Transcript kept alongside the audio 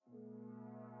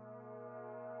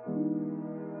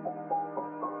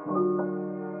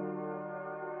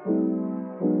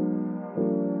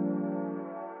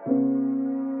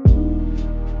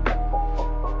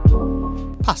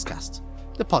Passcast,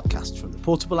 the podcast from the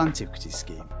Portable Antiquities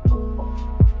Scheme.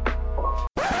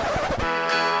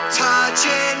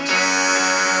 Touching you,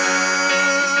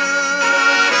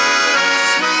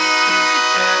 sweet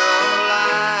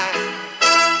Caroline.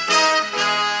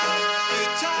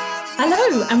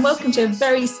 Hello and welcome to a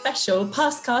very special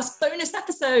Passcast bonus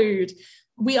episode.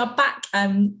 We are back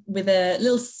with a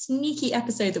little sneaky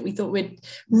episode that we thought we'd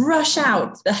rush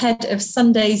out ahead of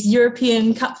Sunday's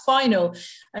European Cup final.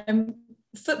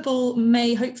 Football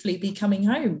may hopefully be coming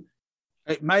home.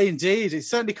 It may indeed. It's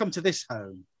certainly come to this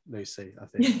home, Lucy, I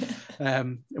think.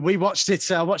 We watched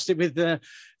it. I watched it with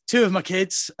two of my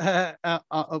kids. I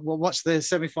watched the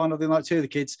semi-final. Then, like two of the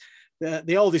kids.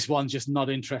 The oldest one just not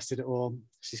interested at all.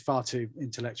 She's far too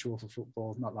intellectual for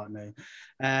football, not like me.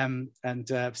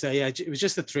 So yeah, it was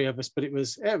just the three of us, but it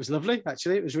was lovely.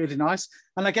 Actually, it was really nice.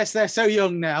 And I guess they're so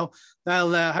young now.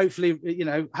 They'll hopefully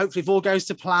if all goes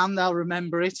to plan, they'll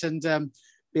remember it and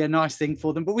be a nice thing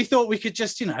for them. But we thought we could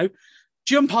just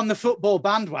jump on the football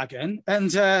bandwagon,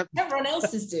 and everyone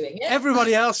else is doing it.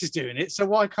 Everybody else is doing it, so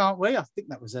why can't we? I think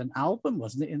that was an album,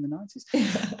 wasn't it, in the 90s?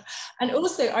 And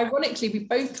also, ironically, we've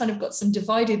both kind of got some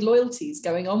divided loyalties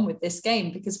going on with this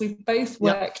game because we've both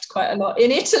worked quite a lot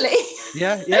in Italy.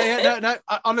 No.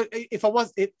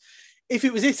 If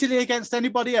it was Italy against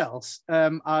anybody else,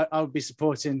 I would be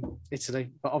supporting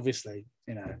Italy. But obviously,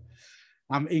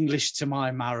 I'm English to my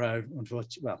marrow,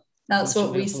 unfortunately. Well, that's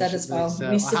what we said as well.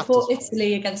 So we support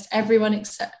Italy against everyone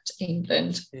except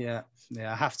England. Yeah,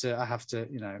 I have to.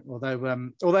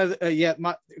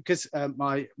 Because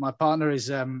my partner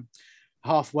is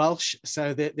half Welsh,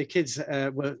 so the kids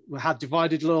had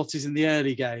divided loyalties in the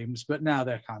early games, but now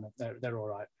they're all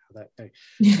right.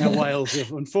 Wales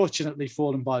have unfortunately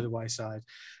fallen by the wayside.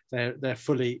 They're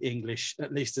fully English,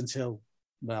 at least until,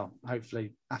 well,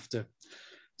 hopefully after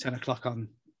 10 o'clock on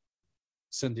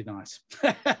Sunday night.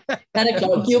 10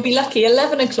 o'clock, you'll be lucky.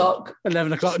 11 o'clock.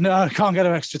 11 o'clock. No, I can't get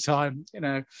no extra time,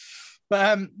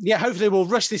 But hopefully we'll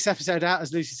rush this episode out,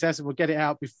 as Lucy says, and we'll get it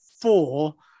out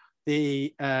before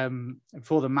the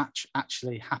match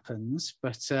actually happens.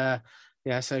 But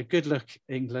so good luck,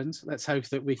 England. Let's hope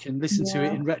that we can listen to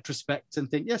it in retrospect and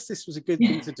think, yes, this was a good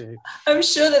thing to do. I'm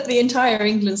sure that the entire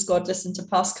England squad listened to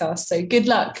Passcast, so good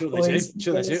luck. Sure they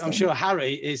do. I'm sure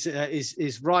Harry is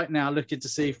right now looking to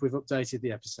see if we've updated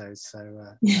the episodes. So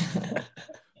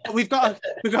we've got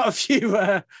a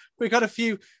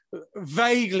few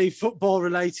vaguely football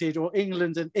related or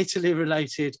England and Italy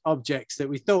related objects that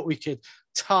we thought we could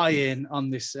tie in on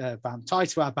this tie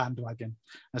to our bandwagon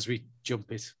as we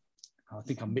jump it. I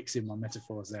think I'm mixing my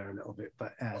metaphors there a little bit,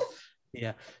 but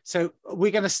So we're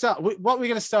going to start. What we're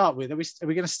going to start with? Are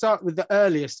we going to start with the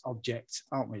earliest object,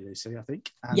 aren't we, Lucy? I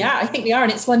think. I think we are,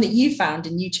 and it's one that you found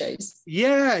and you chose.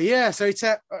 Yeah. So it's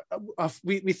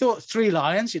we thought 3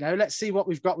 lions. Let's see what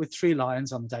we've got with 3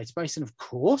 lions on the database, and of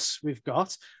course we've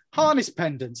got harness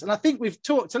pendants. And I think we've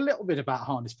talked a little bit about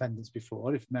harness pendants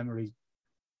before, if memory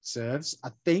serves.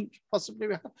 I think possibly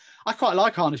I quite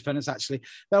like harness pendants, actually.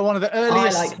 They're one of the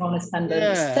earliest. I like harness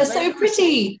pendants. They're so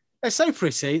pretty. They're so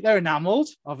pretty. They're enamelled,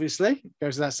 obviously.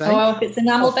 Goes without saying. Oh, if it's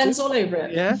enamel, Ben's all over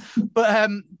it. Yeah,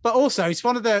 but also it's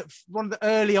one of the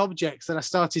early objects that I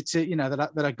started to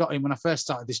that I got in when I first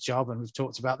started this job, and we've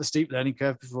talked about the steep learning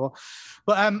curve before.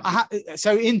 But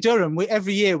so in Durham,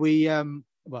 every year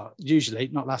well, usually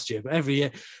not last year, but every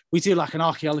year we do like an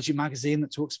archaeology magazine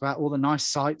that talks about all the nice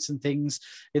sites and things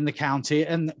in the county,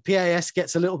 and PAS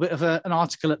gets a little bit of an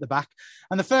article at the back.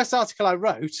 And the first article I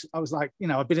wrote, I was like,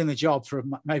 I've been in the job for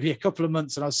maybe a couple of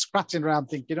months, and I was scratching around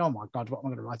thinking, oh my God, what am I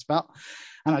going to write about?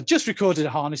 And I just recorded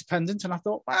a harness pendant, and I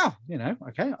thought, wow,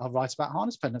 okay, I'll write about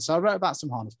harness pendants. So I wrote about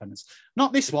some harness pendants,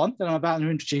 not this one that I'm about to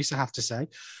introduce, I have to say,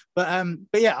 but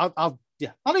yeah,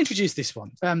 I'll introduce this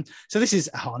one. So this is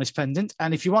a harness pendant,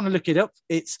 and if you want to look it up,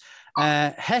 it's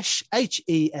Hesh, Hesh,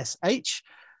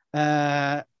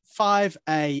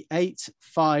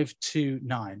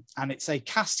 5A8529, and it's a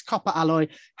cast copper alloy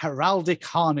heraldic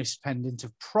harness pendant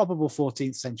of probable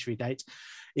 14th century date.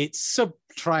 It's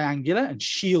sub-triangular and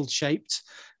shield-shaped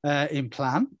in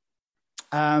plan.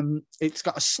 It's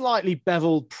got a slightly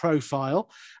beveled profile,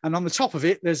 and on the top of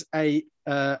it, there's a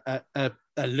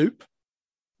loop,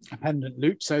 a pendant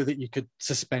loop, so that you could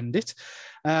suspend it.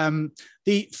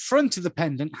 The front of the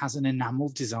pendant has an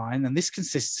enamelled design, and this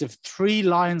consists of 3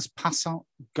 lions passant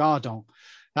gardant.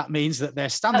 That means that they're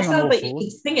standing on all fours. You can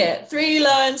sing it. 3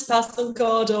 lions passant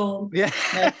gardant.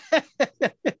 Yeah.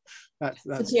 That's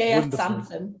a GAF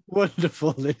anthem.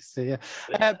 Wonderful, Lucy.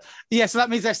 Yeah. So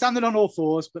that means they're standing on all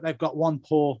fours, but they've got one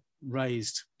paw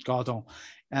raised, gardant.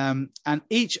 And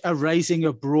each are raising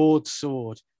a broad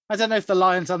sword. I don't know if the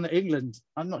lions on the England.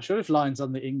 I'm not sure if lions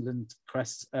on the England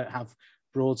crest have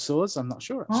broadswords. I'm not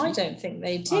sure. Actually. I don't think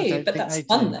they do, but that's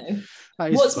fun though.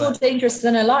 That What's more dangerous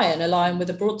than a lion? A lion with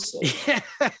a broadsword.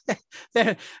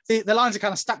 Yeah. The lines are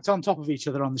kind of stacked on top of each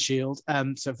other on the shield,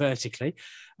 so vertically,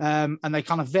 and they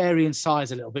kind of vary in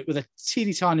size a little bit, with a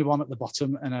teeny tiny one at the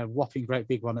bottom and a whopping great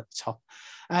big one at the top.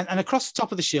 And across the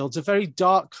top of the shields, a very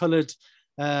dark coloured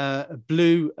a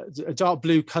dark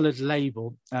blue coloured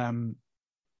label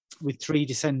with 3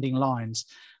 descending lines.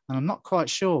 And I'm not quite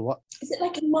sure what. Is it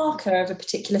like a marker of a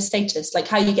particular status, like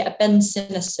how you get a Ben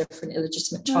Sinister for an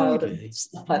illegitimate child and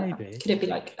stuff like that? Could it be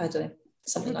like, I don't know,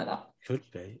 something like that? Could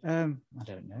be. I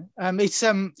don't know.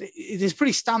 It is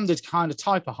pretty standard kind of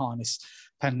type of harness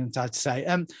pendant, I'd say.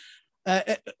 And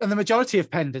the majority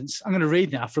of pendants, I'm going to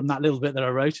read now from that little bit that I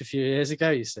wrote a few years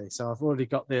ago, you see. So I've already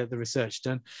got the research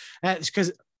done. It's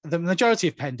because the majority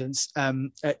of pendants,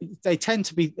 they tend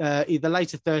to be either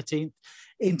later 13th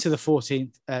into the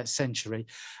 14th century.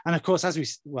 And of course, as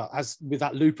with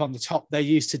that loop on the top, they're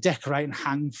used to decorate and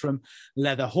hang from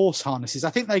leather horse harnesses.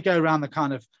 I think they go around the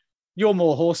kind of, you're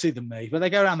more horsey than me, but they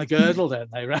go around the girdle,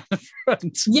 don't they, around the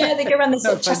front? Yeah, they go around the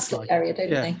sort of chest area, don't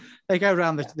they? They go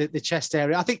around the chest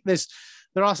area. I think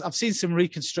I've seen some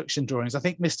reconstruction drawings. I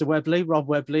think Mr. Webley, Rob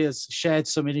Webley, has shared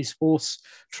some in his horse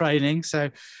training.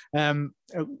 So,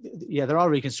 there are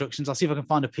reconstructions. I'll see if I can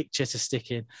find a picture to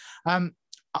stick in.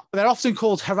 They're often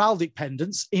called heraldic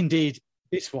pendants. Indeed,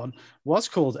 this one was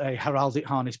called a heraldic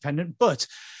harness pendant, but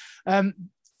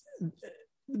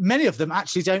many of them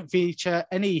actually don't feature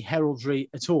any heraldry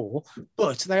at all,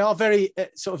 but they are very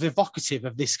sort of evocative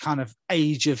of this kind of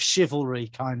age of chivalry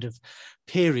kind of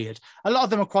period. A lot of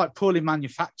them are quite poorly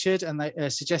manufactured, and they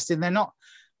suggesting they're not,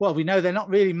 well, we know they're not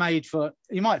really made for,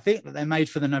 you might think that they're made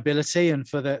for the nobility and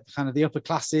for the kind of the upper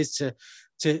classes to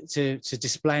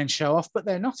display and show off, but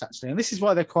they're not actually. And this is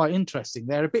why they're quite interesting.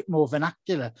 They're a bit more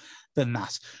vernacular than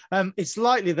that. It's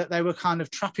likely that they were kind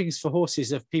of trappings for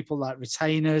horses of people like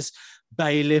retainers,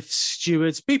 bailiffs,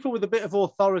 stewards, people with a bit of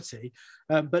authority,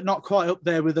 but not quite up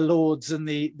there with the lords and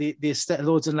the estate,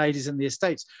 lords and ladies and the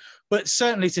estates, but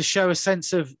certainly to show a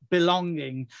sense of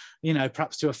belonging,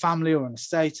 perhaps to a family or an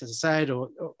estate, as I said,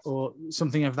 or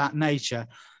something of that nature.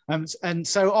 And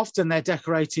so often they're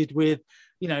decorated with,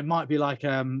 it might be like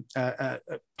a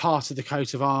part of the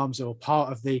coat of arms or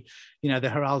part of the, the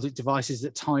heraldic devices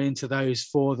that tie into those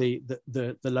for the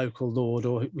local lord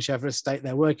or whichever estate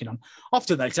they're working on.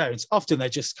 Often they don't. Often they're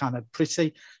just kind of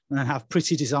pretty and have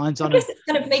pretty designs on them. I guess it's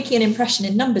kind of making an impression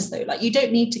in numbers though. Like you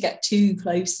don't need to get too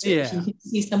close to it. You can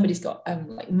see somebody's got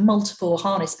like multiple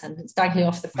harness pendants dangling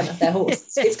off the front of their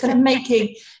horse. It's kind of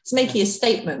making a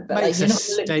statement, but like you're not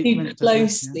looking too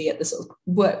closely at the sort of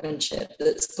workmanship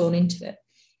that's gone into it.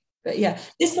 But yeah,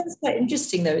 this one's quite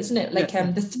interesting though, isn't it? Like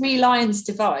the 3 lions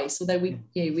device, although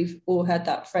we've all heard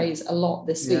that phrase a lot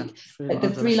this week. Like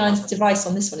the 3 lions device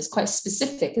on this one is quite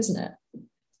specific, isn't it?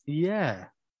 Yeah.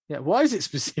 Yeah. Why is it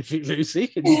specific,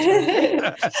 Lucy?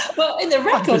 Well, in the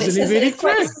record it says it's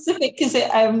quite specific because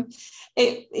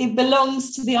it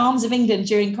belongs to the arms of England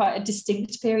during quite a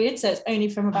distinct period. So it's only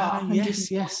from about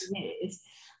 100 years.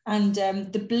 And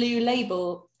the blue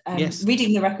label,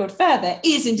 reading the record further,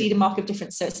 is indeed a mark of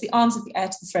difference. So it's the arms of the heir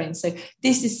to the throne. So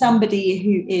this is somebody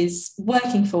who is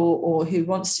working for or who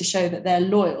wants to show that they're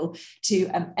loyal to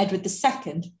Edward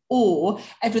II or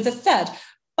Edward III.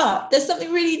 But there's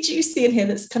something really juicy in here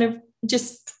that's kind of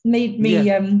just made me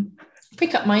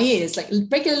prick up my ears. Like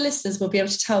regular listeners will be able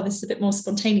to tell this is a bit more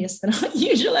spontaneous than our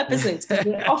usual episodes because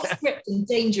we're off script and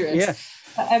dangerous. Yeah.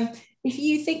 But if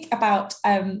you think about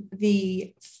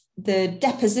the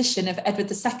deposition of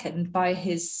Edward II by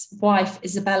his wife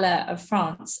Isabella of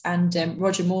France and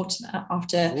Roger Mortimer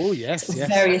after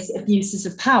various abuses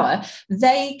of power,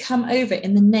 they come over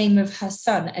in the name of her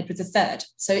son Edward III.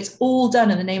 So it's all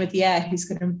done in the name of the heir who's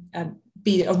going to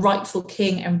be a rightful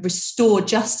king and restore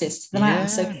justice to the land.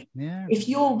 So if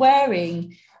you're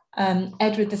wearing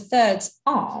Edward III's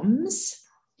arms,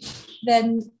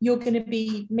 then you're going to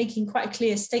be making quite a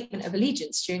clear statement of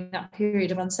allegiance during that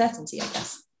period of uncertainty, I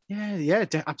guess. Yeah,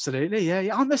 absolutely.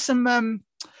 Yeah. Aren't there some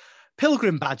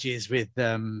pilgrim badges with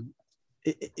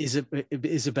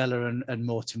Isabella and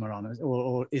Mortimer on it,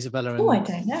 or Isabella? I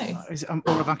don't know.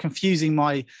 Or am I confusing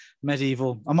my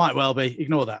medieval? I might well be.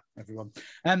 Ignore that, everyone.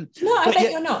 No, I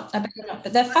bet you're not.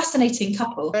 But they're a fascinating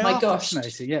couple. My gosh.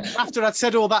 Fascinating, yeah. After I'd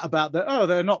said all that about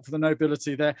they're not for the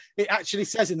nobility there, it actually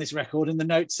says in this record in the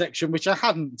notes section, which I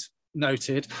hadn't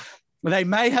noted, they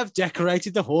may have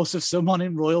decorated the horse of someone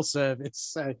in royal service.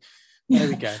 So There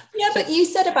we go. Yeah, but you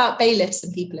said about bailiffs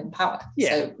and people in power. Yeah.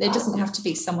 So it doesn't have to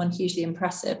be someone hugely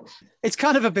impressive. It's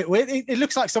kind of a bit weird. It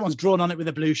looks like someone's drawn on it with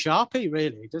a blue Sharpie,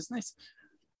 really, doesn't it?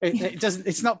 It doesn't.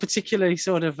 It's not particularly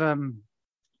sort of.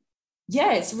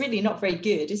 Yeah, it's really not very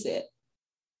good, is it?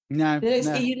 No,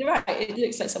 you're right. It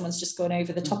looks like someone's just gone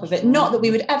over the top of it. Not that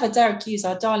we would ever dare accuse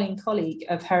our darling colleague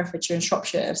of Herefordshire and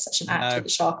Shropshire of such an act with the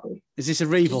Sharpie. Is this a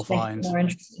Revel find? More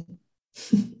interesting.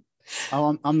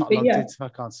 Oh, I'm not logged in, so I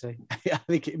can't see. I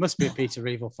think it must be a Peter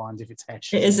Revel find if it's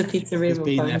Hesh. It is a Peter Revel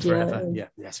find. It's been there forever. Yeah.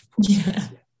 Yes, of course.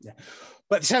 Yeah.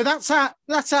 But so that's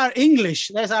our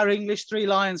English. There's our English Three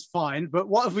Lions find. But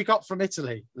what have we got from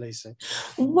Italy, Lisa?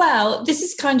 Well, this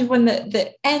is kind of one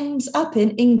that ends up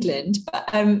in England, but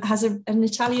has an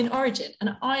Italian origin.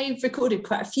 And I've recorded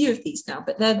quite a few of these now,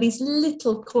 but they're these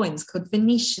little coins called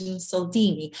Venetian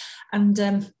soldini. And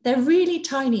they're really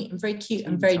tiny and very cute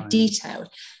and very detailed.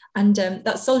 And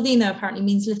that soldino apparently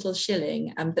means little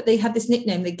shilling, but they had this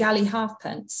nickname, the galley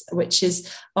halfpence, which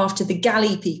is after the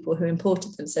galley people who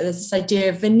imported them. So there's this idea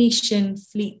of Venetian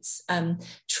fleets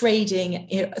trading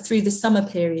through the summer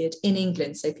period in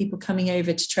England. So people coming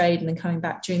over to trade and then coming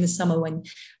back during the summer when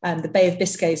the Bay of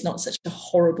Biscay is not such a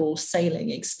horrible sailing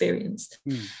experience.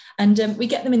 And we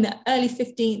get them in the early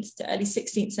 15th to early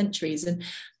 16th centuries. And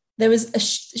there was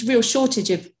a real shortage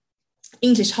of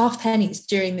English halfpennies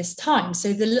during this time.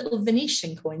 So the little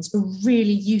Venetian coins were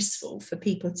really useful for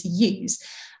people to use.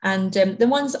 And the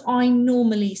ones I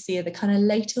normally see are the kind of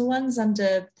later ones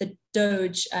under the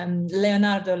Doge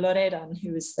Leonardo Loredan,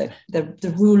 who was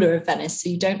the ruler of Venice. So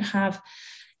you don't have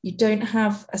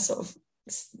a sort of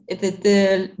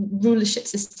the rulership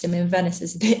system in Venice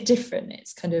is a bit different.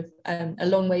 It's kind of a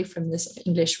long way from the sort of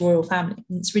English royal family.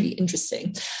 And it's really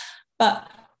interesting. But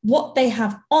what they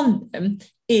have on them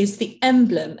is the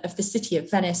emblem of the city of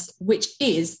Venice, which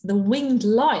is the winged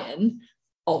lion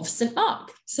of St.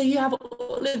 Mark. So you have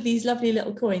all of these lovely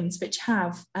little coins which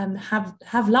have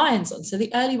lions on. So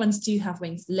the early ones do have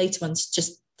wings, the later ones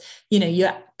just,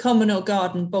 your common or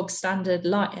garden bog standard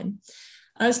lion.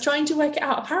 I was trying to work it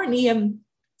out. Apparently,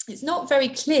 it's not very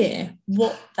clear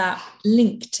what that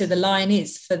link to the lion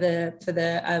is for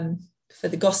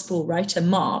the gospel writer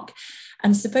Mark.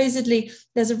 And supposedly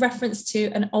there's a reference to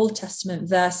an Old Testament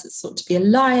verse that's thought to be a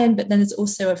lion, but then there's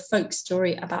also a folk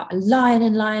story about a lion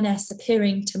and lioness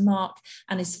appearing to Mark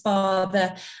and his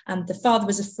father. And the father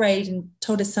was afraid and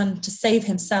told his son to save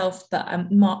himself,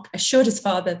 but Mark assured his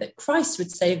father that Christ would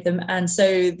save them. And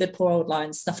so the poor old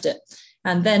lion snuffed it.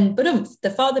 And then,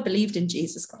 the father believed in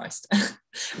Jesus Christ.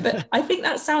 But I think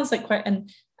that sounds like quite an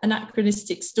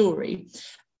anachronistic story.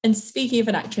 And speaking of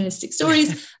anachronistic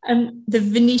stories, the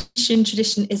Venetian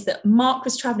tradition is that Mark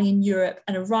was traveling in Europe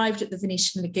and arrived at the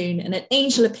Venetian lagoon, and an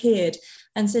angel appeared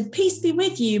and said, "Peace be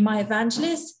with you, my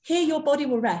evangelist. Here your body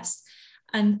will rest."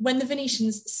 And when the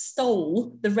Venetians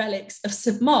stole the relics of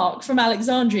St. Mark from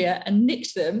Alexandria and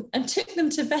nicked them and took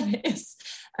them to Venice,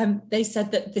 they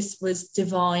said that this was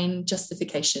divine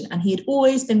justification, and he had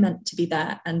always been meant to be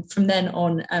there. And from then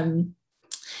on,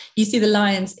 you see the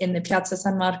lions in the Piazza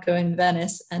San Marco in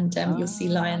Venice, and you'll see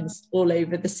lions all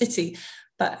over the city.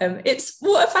 But it's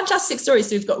what a fantastic story.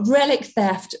 So we've got relic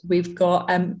theft, we've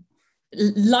got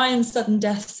lion sudden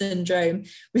death syndrome,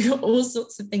 we've got all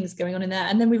sorts of things going on in there.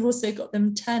 And then we've also got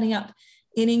them turning up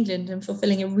in England and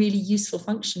fulfilling a really useful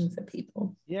function for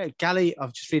people. Yeah, galley.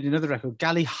 I've just read another record.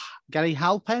 Galley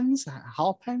harpens.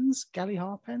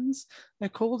 They're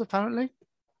called apparently.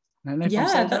 I don't know if I'm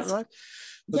saying that right.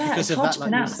 But because of that,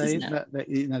 like you say, that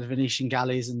the Venetian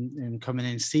galleys and coming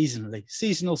in seasonally,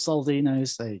 seasonal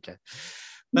soldinos. There you go.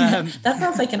 But, that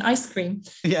sounds like an ice cream.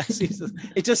 Yes,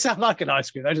 it does sound like an ice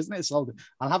cream, though, doesn't it?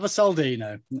 I'll have a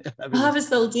soldino. I'll have a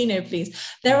soldino, please.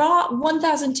 There are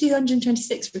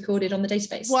 1,226 recorded on the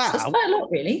database. Wow, so that's quite a lot,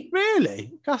 really.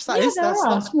 Really? Gosh,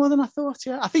 that's more than I thought.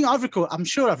 Yeah, I think I'm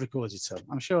sure I've recorded some.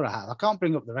 I'm sure I have. I can't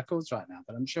bring up the records right now,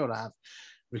 but I'm sure I have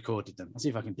recorded them. I'll see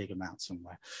if I can dig them out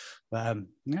somewhere. But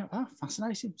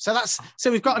fascinating. So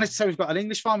we've got an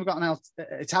English find, we've got an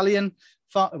Italian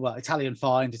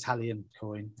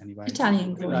coin anyway.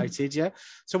 Italian coin. Related, yeah.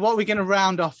 So what are we going to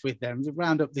round off with then?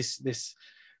 Round up this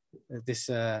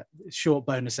short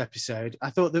bonus episode. I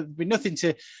thought there'd be nothing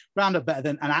to round up better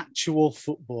than an actual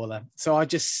footballer. So I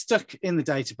just stuck in the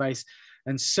database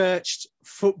and searched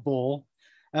football.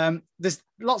 There's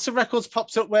lots of records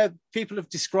popped up where people have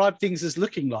described things as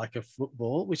looking like a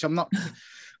football, which I'm not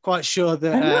quite sure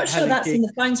that. I'm not sure that's in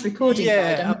the Finds recording.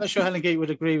 Yeah, I'm not sure Helen Geek would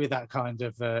agree with that kind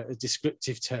of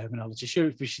descriptive terminology.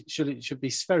 It should be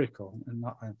spherical and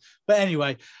not. But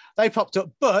anyway, they popped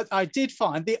up. But I did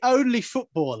find the only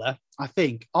footballer I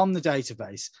think on the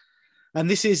database And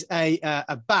this is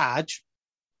a badge,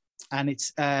 and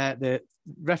it's the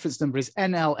reference number is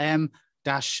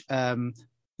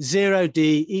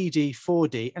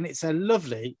NLM-0DED4D, and it's a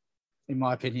lovely, in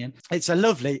my opinion, it's a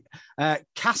lovely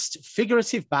cast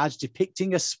figurative badge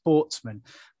depicting a sportsman,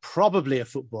 probably a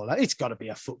footballer. It's got to be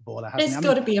a footballer, hasn't it? It's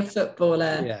got to be a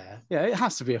footballer. Yeah, it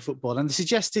has to be a footballer. And the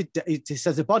suggested, it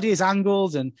says the body is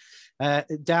angled and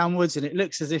downwards, and it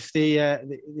looks as if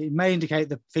it may indicate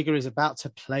the figure is about to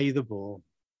play the ball.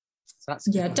 So that's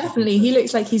definitely. He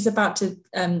looks like he's about to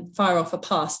fire off a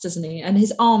pass, doesn't he? And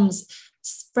his arms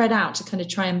spread out to kind of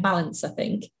try and balance, I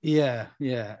think. Yeah.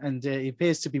 And he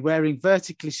appears to be wearing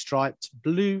vertically striped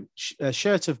blue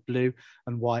shirt of blue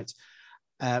and white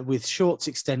with shorts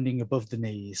extending above the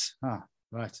knees. Ah,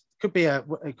 right. It could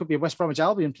be a West Bromwich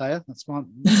Albion player. That's my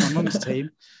mum's team.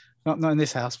 Not in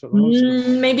this house, but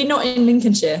maybe not in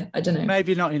Lincolnshire. I don't know.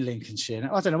 Maybe not in Lincolnshire.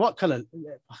 I don't know what colour.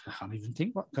 I can't even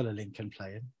think what colour Lincoln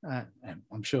play in.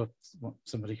 I'm sure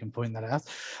somebody can point that out.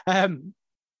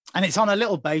 And it's on a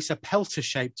little base, a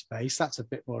pelter-shaped base. That's a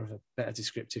bit more of a better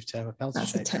descriptive term. A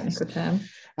pelter-shaped That's a technical term.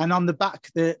 And on the back,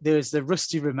 there's the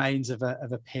rusty remains of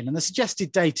a pin. And the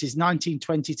suggested date is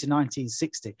 1920 to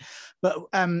 1960. But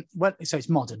so it's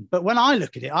modern. But when I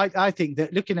look at it, I think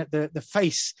that looking at the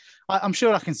face, I'm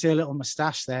sure I can see a little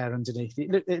moustache there underneath.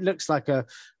 It looks like a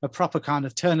proper kind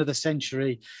of turn of the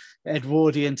century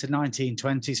Edwardian to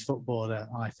 1920s footballer,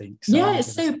 I think. So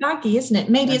it's so baggy, isn't it?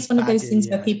 Maybe it's one of those things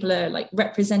where people are like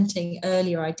representing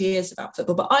earlier ideas about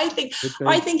football. But I think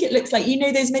it looks like,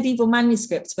 those medieval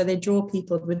manuscripts where they draw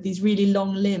people with these really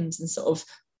long limbs and sort of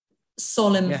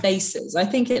solemn faces. I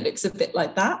think it looks a bit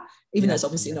like that, even though it's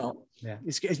obviously not. Yeah,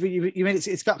 it's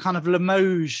got kind of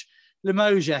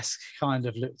Limoges-esque kind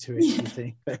of look to it. You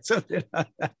think something like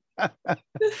that.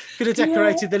 Could have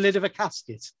decorated the lid of a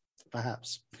casket,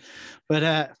 perhaps,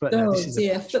 but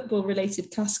football-related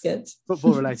caskets.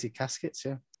 Football-related caskets,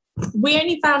 yeah. We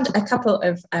only found a couple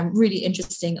of really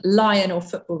interesting lion or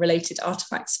football-related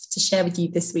artifacts to share with you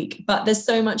this week, but there's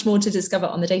so much more to discover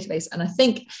on the database. And I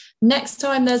think next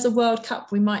time there's a World Cup,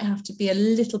 we might have to be a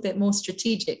little bit more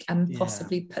strategic and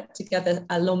possibly put together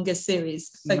a longer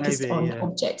series focused on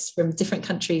objects from different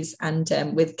countries and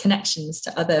with connections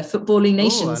to other footballing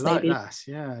nations. That.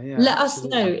 Let us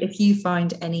know if you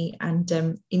find any,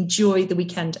 and enjoy the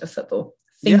weekend of football.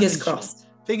 Fingers crossed.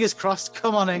 Fingers crossed.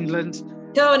 Come on, England.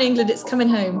 Go on, England. It's coming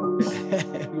home.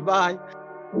 Goodbye.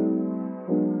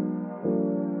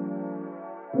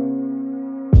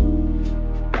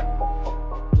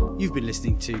 You've been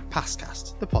listening to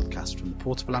Passcast, the podcast from the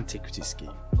Portable Antiquities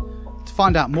Scheme. To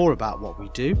find out more about what we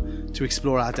do, to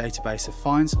explore our database of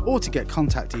finds, or to get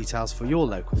contact details for your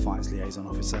local finds liaison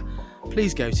officer,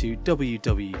 please go to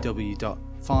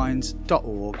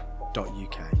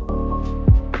www.finds.org.uk.